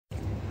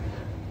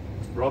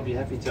Rob, you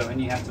happy to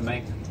only have to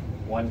make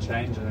one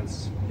change and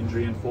it's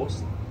injury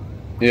enforced?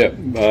 Yeah.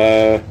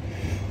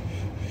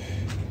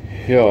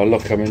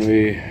 Look, I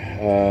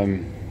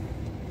mean,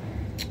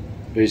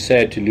 we're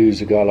sad to lose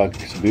a guy like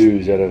Sabu,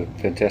 who's had a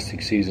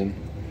fantastic season.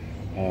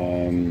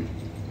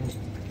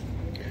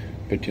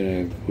 But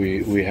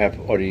we have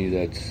Oddy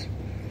that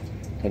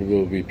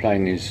will be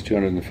playing his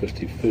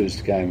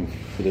 251st game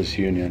for this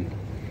union.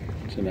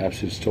 It's an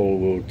absolute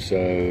stalwart.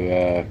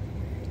 So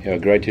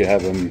great to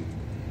have him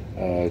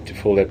to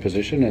fill that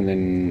position, and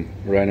then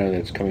Reno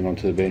that's coming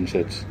onto the bench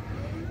that's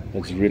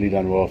really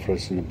done well for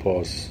us in the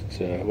past.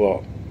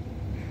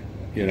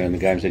 In the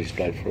games that he's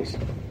played for us.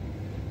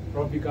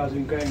 Rob, you guys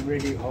have been going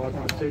really hard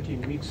for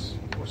 13 weeks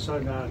or so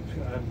now.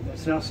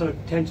 It's now so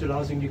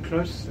tantalisingly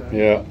close. Are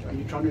you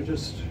trying to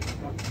just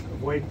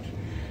avoid,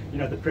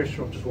 the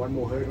pressure of just one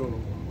more hurdle, or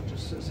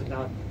just is it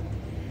now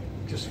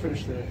just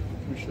finish the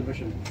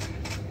mission?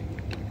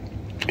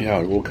 Yeah,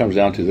 it all comes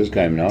down to this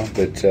game now.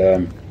 But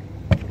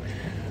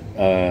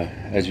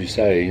as you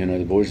say,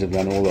 the boys have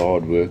done all the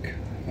hard work.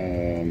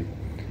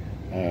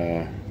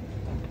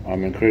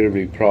 I'm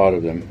incredibly proud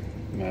of them.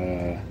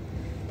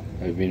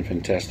 They've been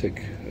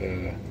fantastic,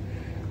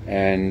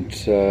 and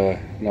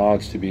now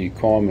it's to be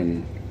calm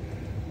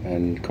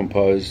and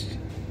composed,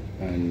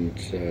 and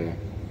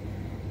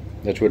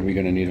that's what we're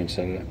going to need on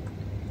Saturday.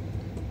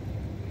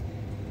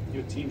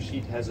 Your team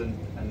sheet has a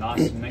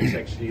nice mix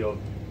actually of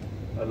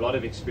a lot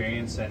of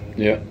experience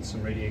and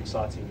some really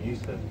exciting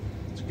youth.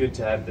 It's good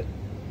to have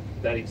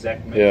that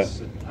exact mix.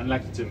 Yeah.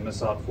 Unlucky to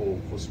miss out for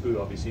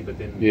Spoo, obviously, but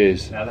then on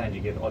the other hand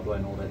you get Odwa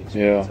and all that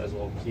experience as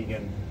well.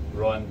 Keegan,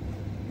 Ron,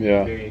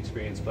 very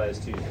experienced players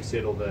to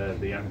settle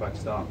the young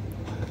bucks down.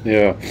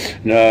 Yeah,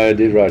 no, I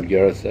did right,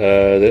 Gareth.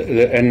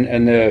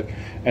 And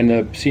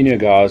the senior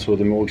guys, or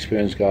the more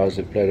experienced guys,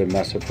 have played a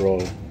massive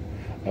role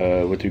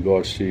with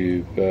regards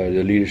to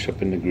the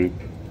leadership in the group.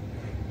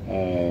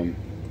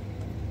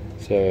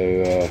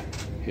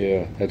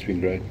 That's been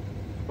great.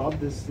 Bob,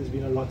 there's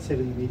been a lot said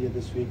in the media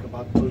this week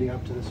about building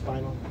up to this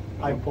final.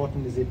 How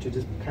important is it to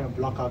just kind of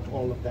block out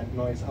all of that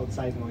noise,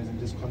 outside noise, and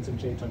just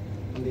concentrate on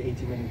the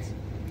 80 minutes?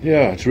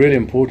 Yeah, it's really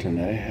important.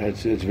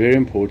 It's very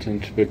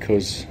important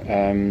because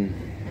at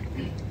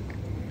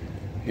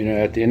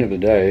the end of the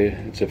day,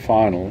 it's a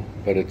final,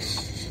 but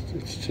it's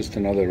just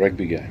another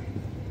rugby game.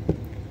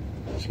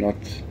 It's not,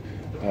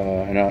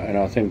 and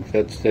I think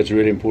that's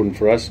really important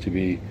for us to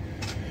be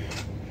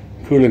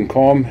cool and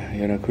calm.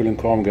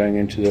 Going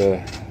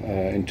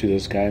into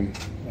this game.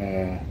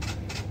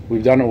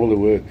 We've done all the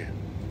work.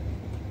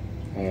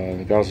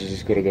 The guys have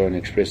just got to go and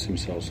express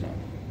themselves now.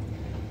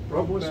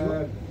 Rob, was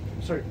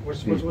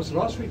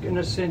last week in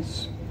a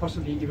sense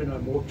possibly even a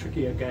more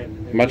trickier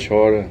game? Much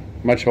harder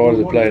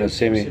to play in a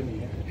semi.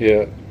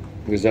 Yeah,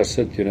 because that's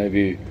it. If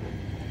you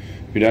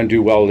don't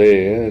do well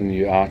there, and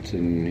you're out.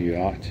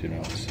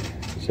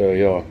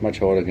 So much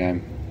harder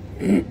game.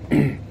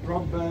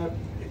 Rob,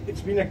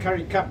 it's been a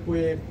Currie Cup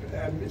where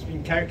it's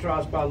been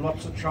characterised by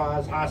lots of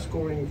tries, high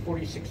scoring,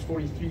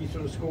 46-43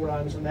 sort of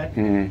scorelines and that.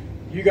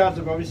 You guys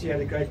have obviously had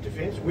a great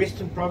defence.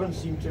 Western Province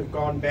seem to have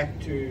gone back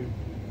to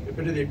a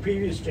bit of their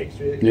previous tricks.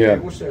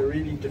 They're also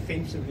really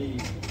defensively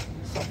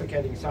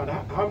suffocating side.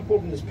 How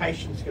important is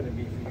patience going to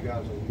be for you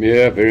guys?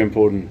 Yeah, very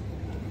important.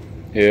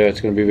 Yeah,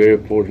 it's going to be very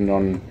important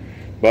on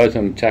both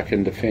on attack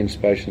and defence.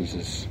 Patience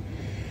is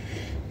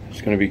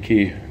going to be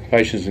key.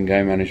 Patience and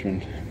game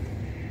management.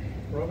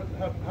 Robert,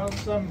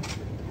 how's the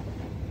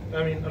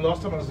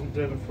last time I was in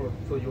Durban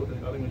for your, I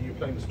think when you were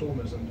playing the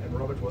Stormers and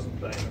Robert wasn't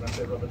playing, and I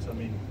say Robert, I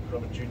mean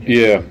Robert Jr.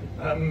 Yeah.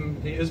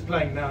 He is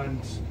playing now,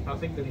 and I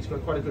think that he's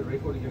got quite a good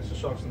record against the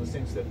Sharks in the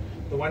sense that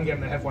the one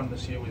game they have won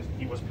this year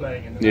he was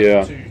playing, and the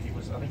other two I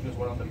think he was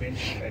one on the bench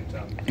at Cape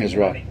Town. That's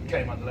right. And he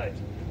came on late.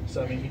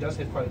 So he does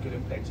have quite a good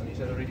impact, and he's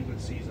had a really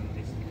good season.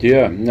 He's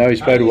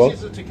played well. How easy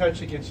is it to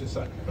coach against your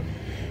son?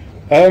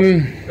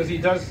 Because he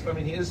does.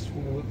 He is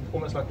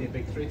almost like their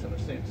big threat in a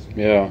sense.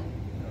 Yeah,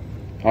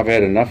 I've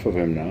had enough of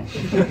him now.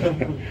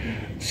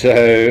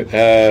 So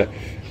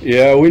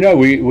we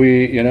know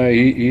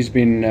he's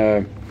been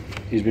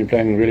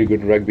playing really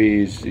good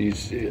rugby.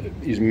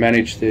 He's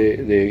managed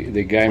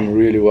the game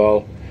really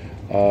well.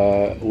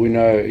 We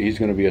know he's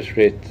going to be a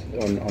threat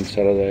on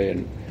Saturday,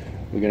 and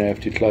we're going to have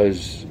to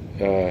close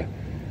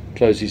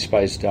his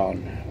space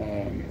down.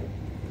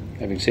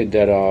 Having said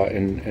that,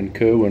 in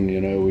Kerwin,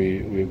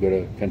 we've got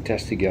a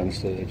fantastic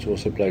youngster that's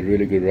also played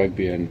really good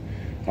rugby, and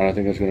I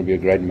think it's going to be a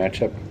great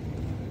matchup.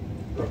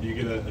 Do you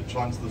get a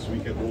chance this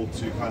week at all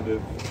to kind of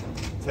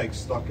take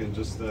stock and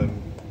just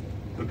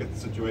look at the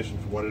situation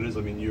for what it is?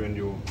 You and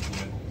your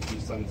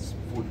sons,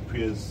 Robert du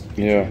Preez,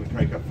 in the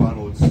Currie Cup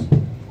Final, it's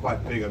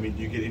quite big. Do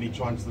you get any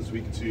chance this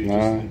week to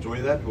just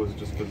enjoy that, or is it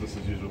just business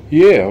as usual?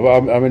 Yeah,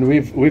 well,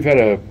 we've had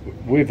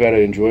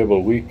an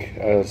enjoyable week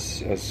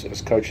as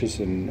coaches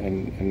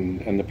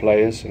and the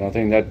players, and I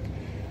think that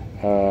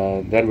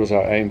was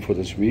our aim for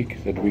this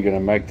week. That we're going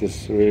to make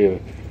this really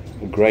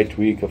a great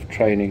week of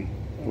training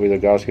where the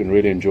guys can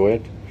really enjoy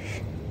it.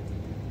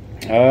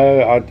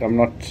 I'm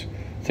not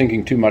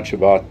thinking too much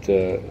about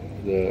the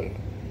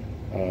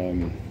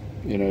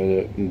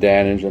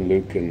Dan and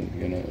Jean-Luc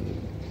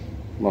and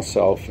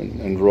myself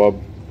and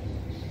Rob.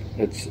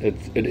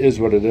 It is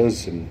what it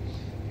is, and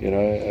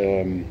yeah.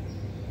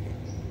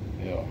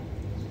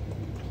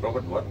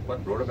 Robert,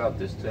 what brought about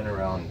this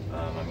turnaround?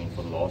 I mean,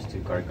 for the last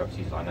 2 Currie Cup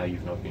seasons, I know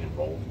you've not been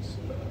involved,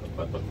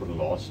 but for the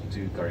last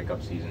 2 Currie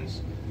Cup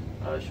seasons,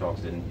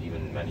 Sharks didn't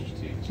even manage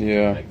to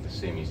make the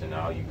semis, and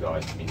now you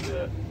guys have been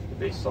the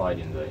best side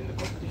in the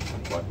competition.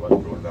 What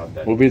brought about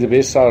that? We'll be the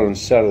best side on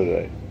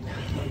Saturday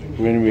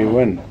when we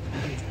win.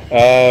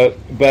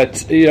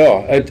 But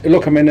yeah,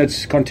 look, I mean,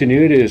 it's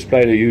continuity has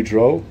played a huge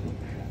role.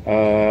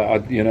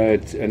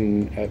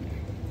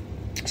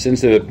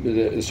 Since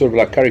the sort of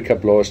like Currie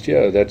Cup last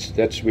year,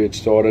 that's where it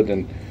started,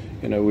 and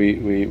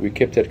we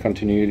kept that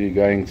continuity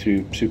going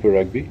through Super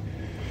Rugby.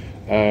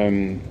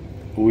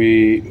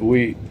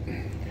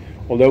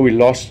 Although we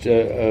lost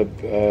a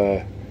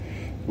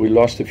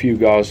few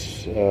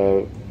guys,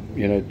 to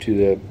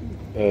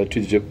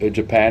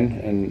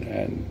Japan,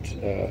 and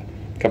a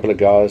couple of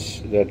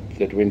guys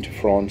that went to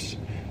France.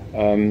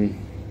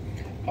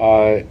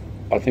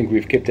 I think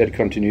we've kept that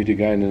continuity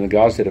going, and the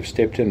guys that have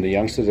stepped in, the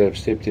youngsters that have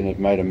stepped in, have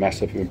made a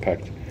massive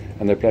impact,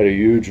 and they played a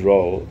huge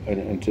role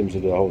in terms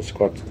of the whole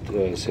squad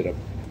setup.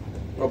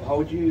 Rob, how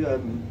would you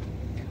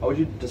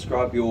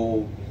describe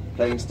your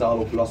playing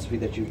style or philosophy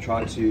that you've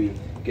tried to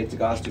get the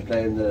guys to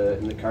play in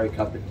the Currie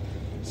Cup? It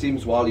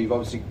seems while you've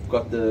obviously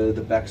got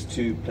the backs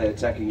to play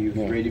attacking, you've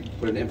really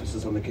put an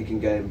emphasis on the kicking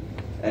game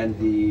and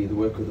the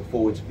work of the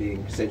forwards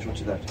being central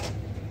to that.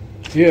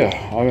 Yeah,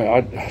 I mean,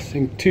 I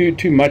think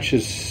too much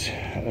is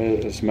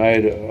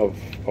made of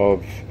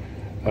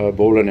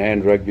ball in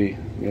hand rugby.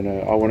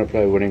 I want to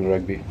play winning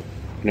rugby,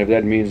 and if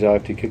that means I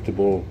have to kick the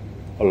ball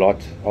a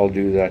lot, I'll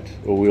do that,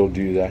 or we'll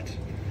do that.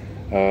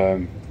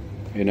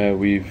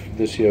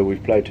 This year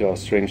we've played to our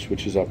strengths,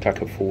 which is our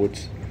tucker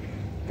forwards.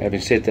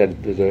 Having said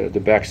that, the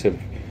backs have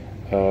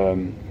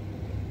on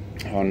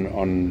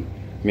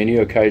many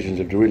occasions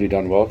have really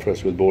done well for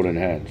us with ball in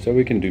hand, so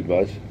we can do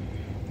both.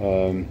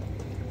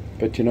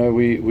 But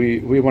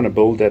we want to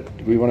build that.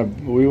 We want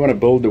to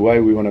build the way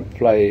we want to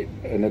play,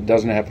 and it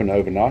doesn't happen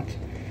overnight.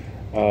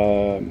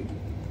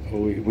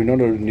 We're not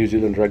a New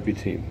Zealand rugby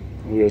team.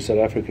 We're a South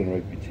African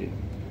rugby team,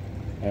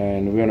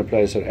 and we want to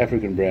play a South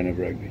African brand of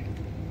rugby.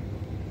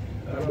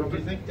 Rob, do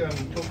you think,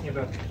 talking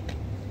about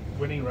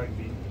winning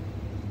rugby,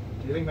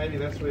 do you think maybe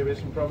that's where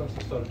Western Province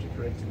has started to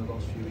correct in the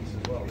last few weeks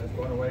as well? They've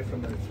gone away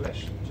from the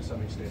flash to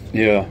some extent.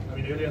 Yeah. I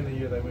mean, earlier in the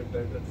year they looked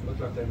like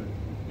they were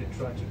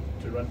trying to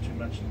run too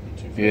much and be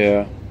too fast.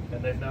 Yeah.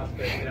 And they've now,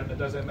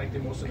 does that make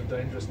them more sort of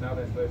dangerous now?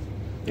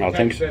 I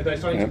think so. They're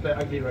starting to play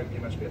ugly rugby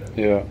much better.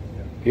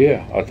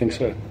 Yeah, I think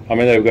so. I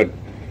mean, they've got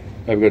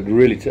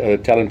really a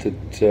talented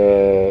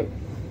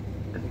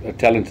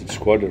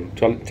squad, a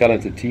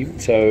talented team.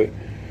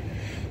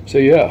 So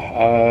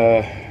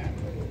yeah,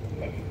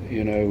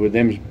 with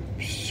them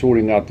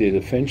sorting out their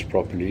defence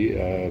properly,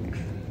 they're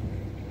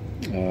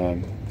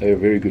a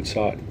very good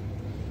side.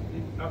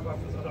 I've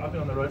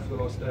been on the road for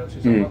the last day or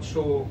two, so I'm not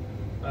sure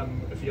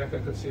if Yaka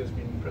Kutsi has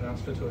been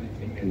pronounced fit or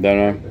anything. Don't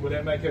know. Will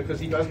that make because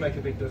he does make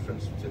a big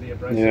difference to the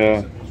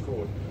abrasiveness of his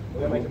forward.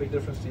 Will that make a big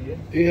difference to you?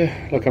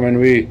 Yeah, look, I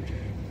mean,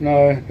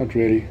 no, not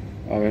really.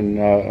 I mean,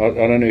 I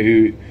don't know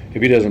who,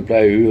 if he doesn't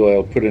play, who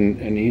they'll put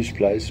in his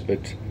place,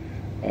 but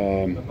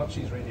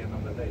Machi's really a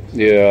number 8.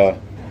 Yeah.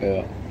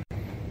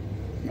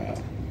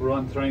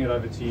 Ron, throwing it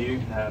over to you.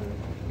 I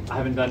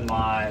haven't done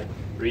my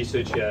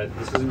research yet.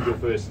 This isn't your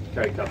first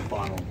Currie Cup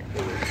final.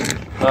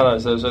 No.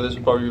 So this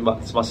would probably be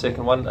my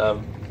second one.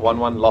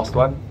 1-1, lost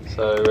one.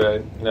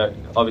 So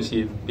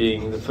obviously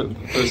being the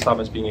first time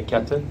as being a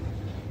captain.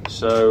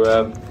 So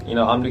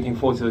I'm looking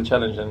forward to the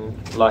challenge. And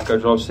like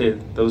Rob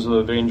said, that was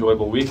a very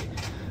enjoyable week.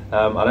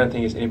 I don't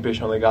think it's any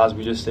pressure on the guys.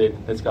 We just said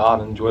let's go out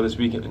and enjoy this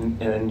week and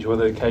enjoy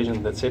the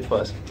occasion that's set for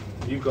us.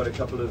 You've got a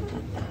couple of,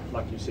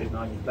 like you said,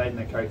 now you've played in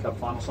the Currie Cup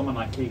final. Someone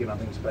like Keegan, I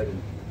think, has played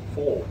in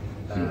 4.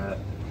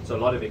 So a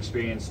lot of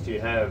experience to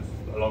have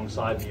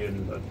alongside you,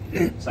 and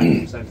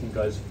same thing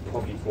goes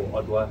probably for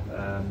Odwa.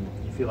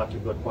 You feel like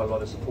you've got quite a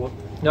lot of support?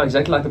 Yeah,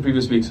 exactly like the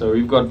previous week. So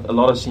we've got a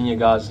lot of senior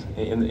guys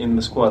in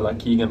the squad, like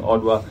Keegan,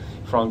 Odwa,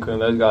 Franco,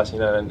 and those guys.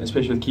 And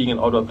especially with Keegan,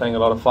 Odwa playing a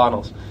lot of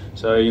finals.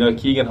 So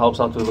Keegan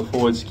helps out with the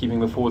forwards, keeping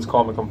the forwards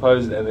calm and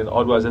composed, and then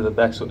Odwa's at the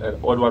back.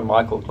 Odwa and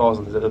Michael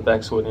Clausen is at the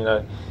back, so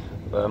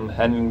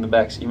handling the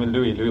backs. Even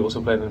Louis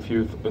also played in a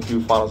few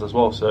finals as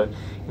well. So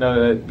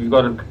we've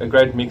got a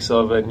great mix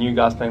of new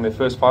guys playing their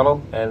first final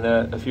and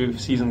a few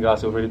seasoned guys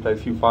who have already played a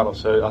few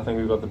finals. So I think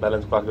we've got the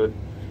balance quite good.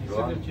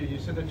 You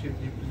said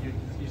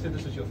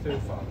this is your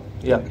third final.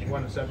 Yeah. You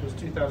won, so it was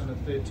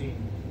 2013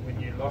 when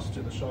you lost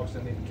to the Sharks,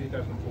 and then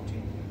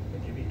 2014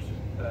 when you beat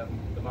the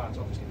Lions,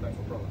 obviously playing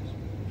for Province.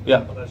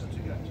 Yeah. Oh, those are 2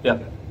 games. Yeah,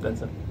 okay.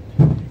 that's it.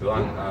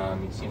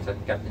 Luan, it seems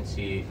that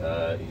captaincy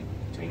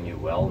doing you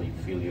well. You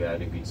feel you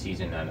had a good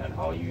season, and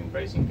how are you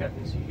embracing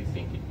captaincy? You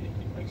think it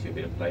makes you a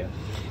better player?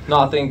 No,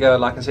 I think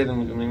like I said,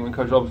 when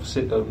Coach Rob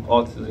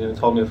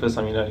told me the first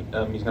time,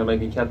 he's going to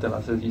make me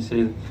captain. He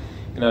said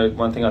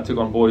one thing I took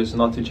on board is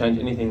not to change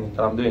anything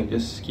that I'm doing.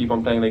 Just keep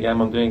on playing the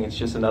game I'm doing. It's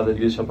just another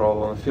leadership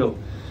role on the field.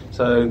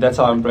 So that's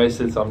how I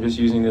embraced it. So I'm just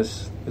using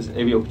this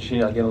every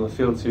opportunity I get on the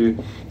field to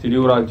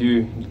do what I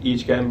do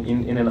each game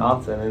in and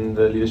out, and then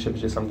the leadership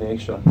is just something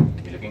extra.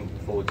 You're looking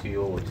forward to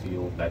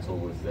your battle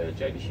with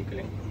JD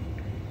Schikkeling?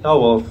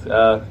 Oh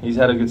well, he's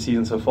had a good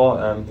season so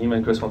far. Him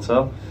and Chris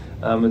Vansel.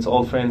 It's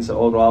old friends,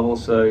 old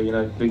rivals. So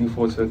looking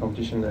forward to the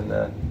competition and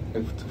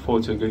looking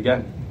forward to a good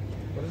game.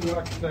 What is it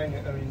like playing?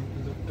 I mean,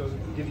 does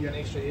it give you an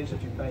extra edge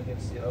if you play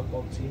against the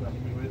old team? I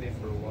mean, you were there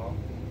for a while.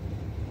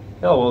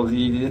 Yeah, well,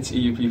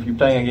 if you're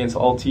playing against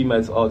old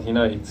teammates,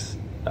 it's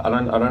I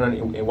don't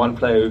know one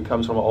player who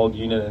comes from an old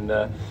unit and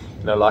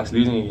likes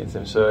losing against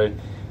them. So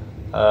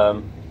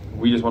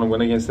we just want to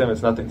win against them.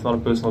 It's not a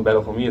personal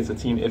battle for me. It's a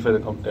team effort,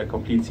 a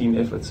complete team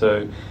effort.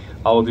 So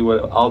I'll do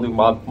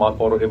my part,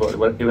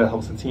 whatever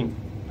helps the team.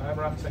 I'm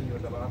right saying you were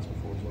the last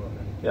before as well.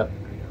 Yeah.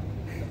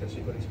 I guess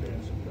you've got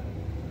experience with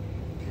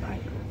that.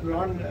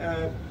 Ron,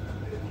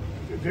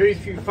 very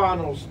few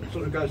finals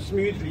sort of go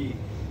smoothly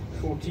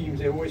for teams.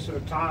 There are always sort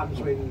of times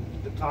when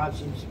the tide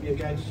seems to be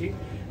against you.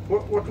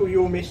 What will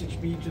your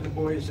message be to the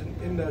boys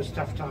in those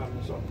tough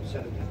times on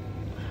Saturday?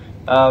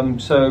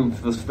 So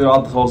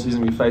throughout the whole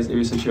season, we faced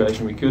every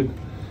situation we could.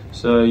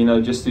 So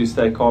just to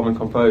stay calm and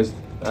composed.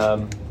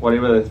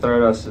 Whatever they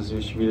throw at us,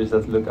 we just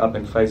have to look up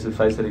and face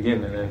it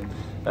again, and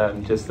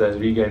then just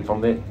regain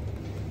from there.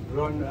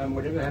 Ron,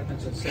 whatever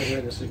happens on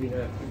Saturday, this has been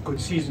a good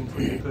season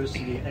for you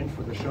personally and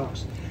for the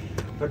Sharks.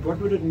 But what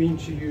would it mean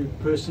to you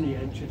personally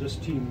and to this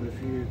team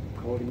if you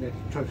holding that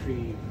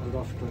trophy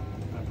aloft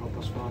at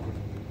 5:30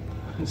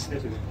 on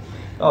Saturday?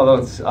 Oh, no,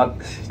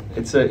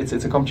 it's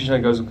a competition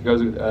that goes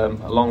a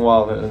long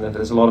while, and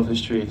there's a lot of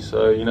history.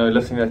 So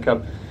lifting that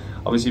cup,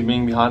 obviously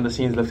being behind the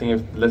scenes,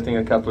 lifting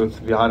a cup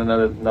behind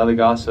another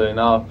guy. So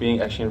now being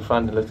actually in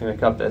front and lifting the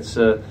cup, that's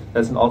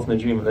an ultimate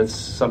dream. That's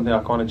something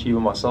I can't achieve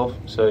myself.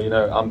 So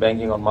I'm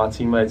banking on my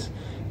teammates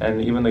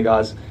and even the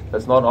guys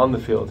that's not on the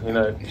field,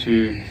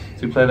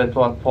 to play that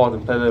part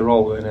and play their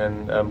role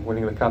in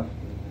winning the cup.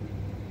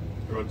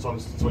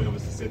 Tom's obviously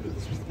said that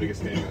this was the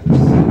biggest game of his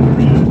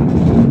career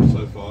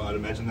so far. I'd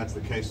imagine that's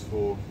the case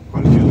for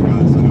quite a few of the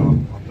guys that are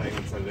playing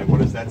on Saturday.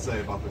 What does that say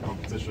about the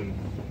competition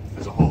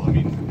as a whole? I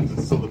mean, is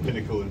it still the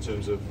pinnacle in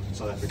terms of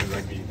South African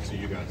rugby to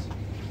you guys?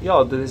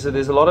 Yeah, there's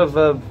a lot of,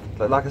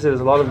 like I said, there's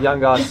a lot of young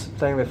guys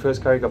playing their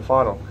first Currie Cup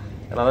final.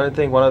 And I don't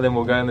think one of them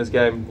will go in this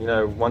game,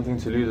 wanting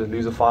to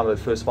lose a final, the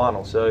first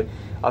final. So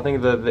I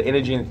think the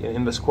energy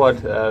in the squad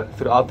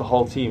throughout the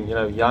whole team,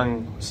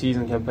 young,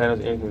 seasoned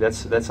campaigners, anything,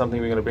 that's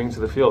something we're going to bring to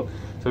the field.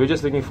 So we're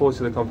just looking forward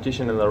to the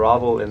competition and the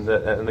rival in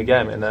the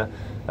game, and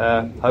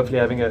hopefully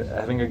having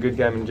a good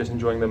game and just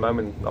enjoying the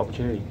moment, and the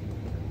opportunity.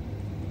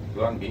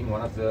 Ron, being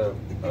one of the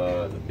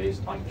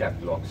best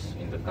uncapped locks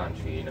in the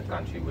country, in a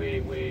country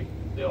where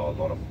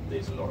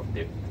there's a lot of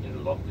depth in the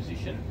lock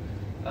position.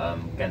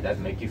 Can that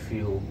make you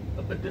feel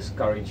a bit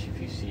discouraged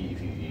if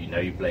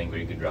you're playing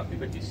very good rugby,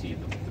 but you see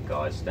the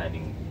guys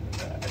standing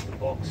at the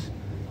box?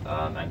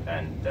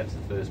 And that's the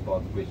first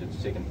part of the question. The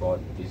second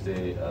part, is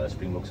there a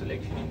Springbok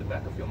selection in the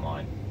back of your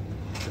mind?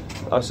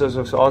 So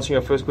answering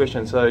your first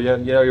question, so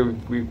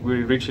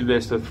we're richly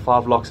blessed with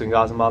 5 locks and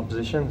guys in my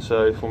position.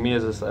 So for me,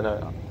 I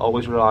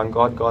always rely on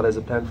God. God has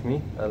a plan for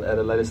me at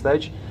a later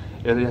stage.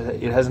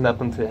 It hasn't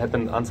happened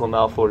until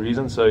now for a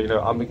reason. So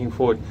I'm looking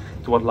forward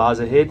to what lies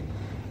ahead.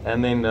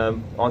 And then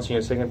answering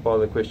your second part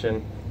of the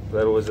question,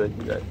 that was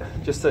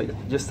just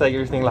take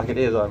everything like it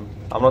is. I'm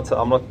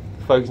not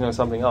focusing on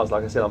something else.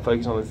 Like I said, I'm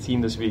focusing on the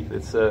team this week.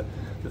 It's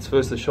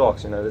first the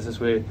Sharks. This is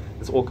where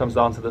this all comes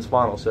down to this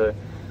final. So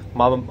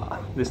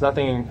there's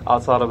nothing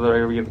outside of the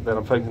area that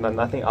I'm focusing on.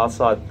 Nothing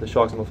outside the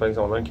Sharks I'm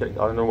focusing on. I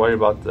don't worry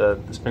about the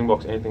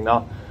Springboks or anything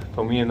now.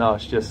 For me now,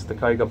 it's just the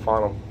Currie Cup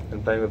final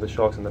and playing with the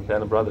Sharks and the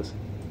Banner brothers.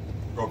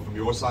 Rob, from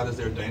your side, is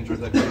there a danger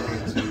of that getting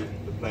into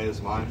the players'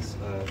 minds?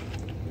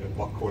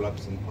 Block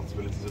call-ups and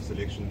possibilities of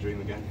selection during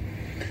the game?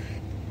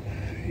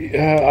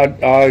 Yeah,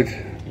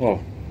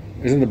 well,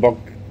 isn't the Bok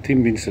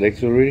team been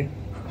selected already?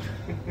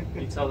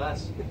 You tell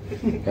us.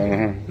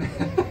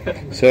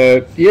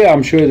 So yeah,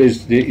 I'm sure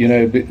there's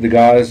the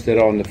guys that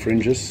are on the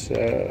fringes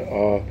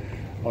there's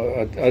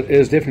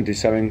definitely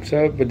something.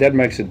 So, but that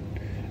makes it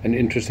an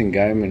interesting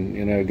game,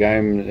 and a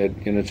game that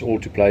it's all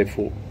to play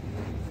for.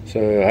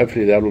 So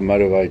hopefully that will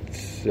motivate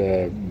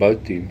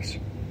both teams.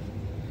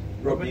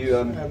 Rob,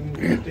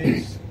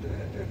 there's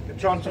a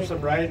chance of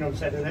some rain on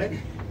Saturday.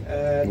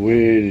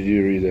 Where did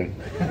you read that?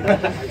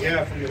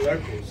 Yeah, from your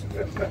locals.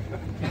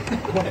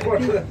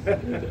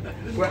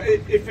 Well,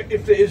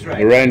 if there is rain.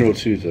 The rain will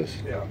suit us.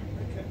 Yeah,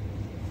 okay.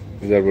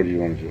 Is that what you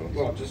wanted to ask?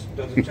 Well, it just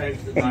doesn't change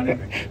the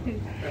dynamic.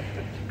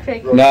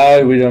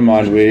 No, we don't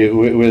mind.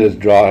 Whether it's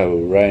dry or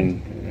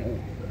rain,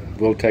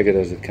 we'll take it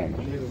as it comes.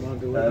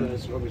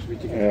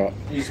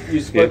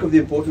 You spoke of the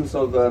importance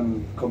of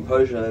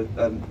composure.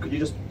 Could you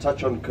just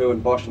touch on Currie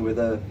Bosch and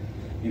whether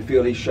you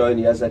feel he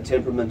has that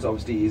temperament?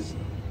 Obviously, he's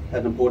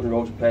had an important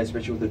role to play,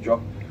 especially with the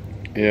drop.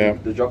 Yeah.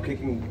 The drop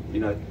kicking,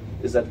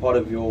 is that part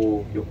of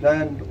your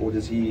plan, or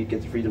does he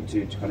get the freedom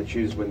to kind of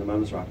choose when the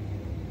moment's right?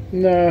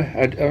 No,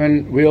 I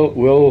mean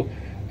we'll.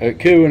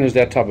 Kerwin is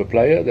that type of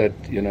player that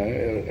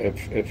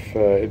if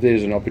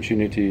there's an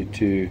opportunity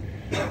to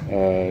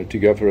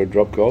go for a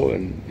drop goal,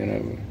 and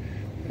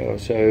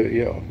but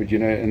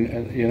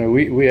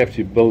we have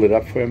to build it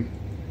up for him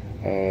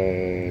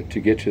to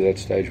get to that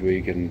stage where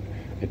he can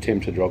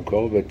attempt a drop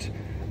goal. But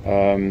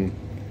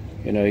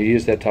he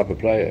is that type of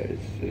player.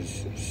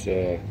 He's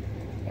a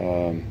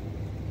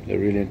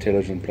really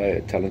intelligent player,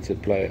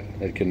 talented player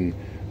that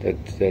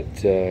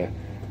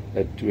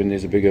when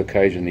there's a big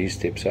occasion he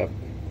steps up.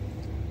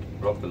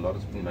 Rob, a lot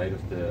has been made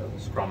of the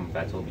scrum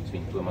battle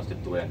between Thomas de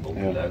Toey and Bill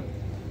Below.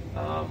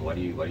 What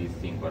do you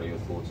think? What are your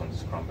thoughts on the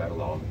scrum battle?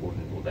 How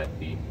important will that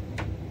be?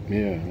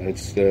 Yeah,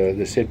 it's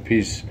the set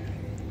piece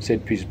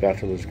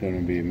battle is going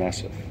to be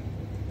massive.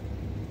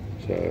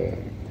 So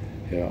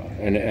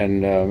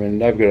and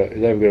they've got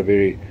a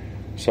very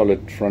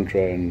solid front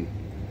row,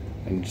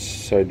 and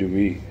so do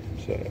we.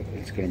 So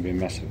it's going to be a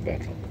massive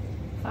battle.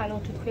 Final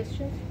 2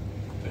 questions.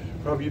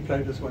 Rob, you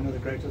played as one of the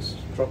greatest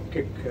drop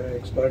kick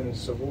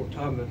exponents of all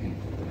time. And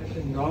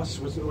Nas,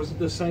 was it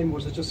the same?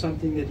 Was it just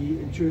something that he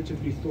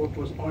intuitively thought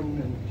was on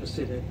and just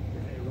said, "Hey,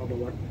 Robert,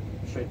 what?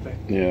 Straight back."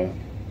 Yeah.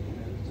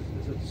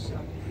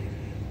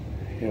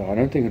 I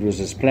don't think it was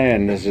as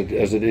planned as it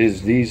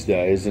is these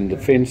days, and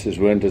defences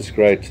weren't as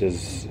great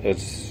as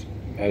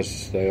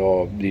they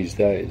are these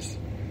days.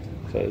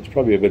 So it's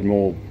probably a bit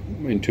more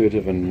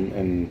intuitive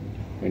and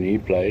when he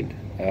played.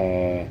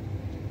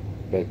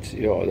 But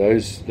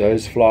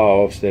those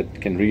fly-offs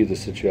that can read the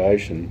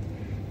situation,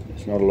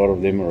 there's not a lot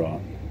of them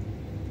around.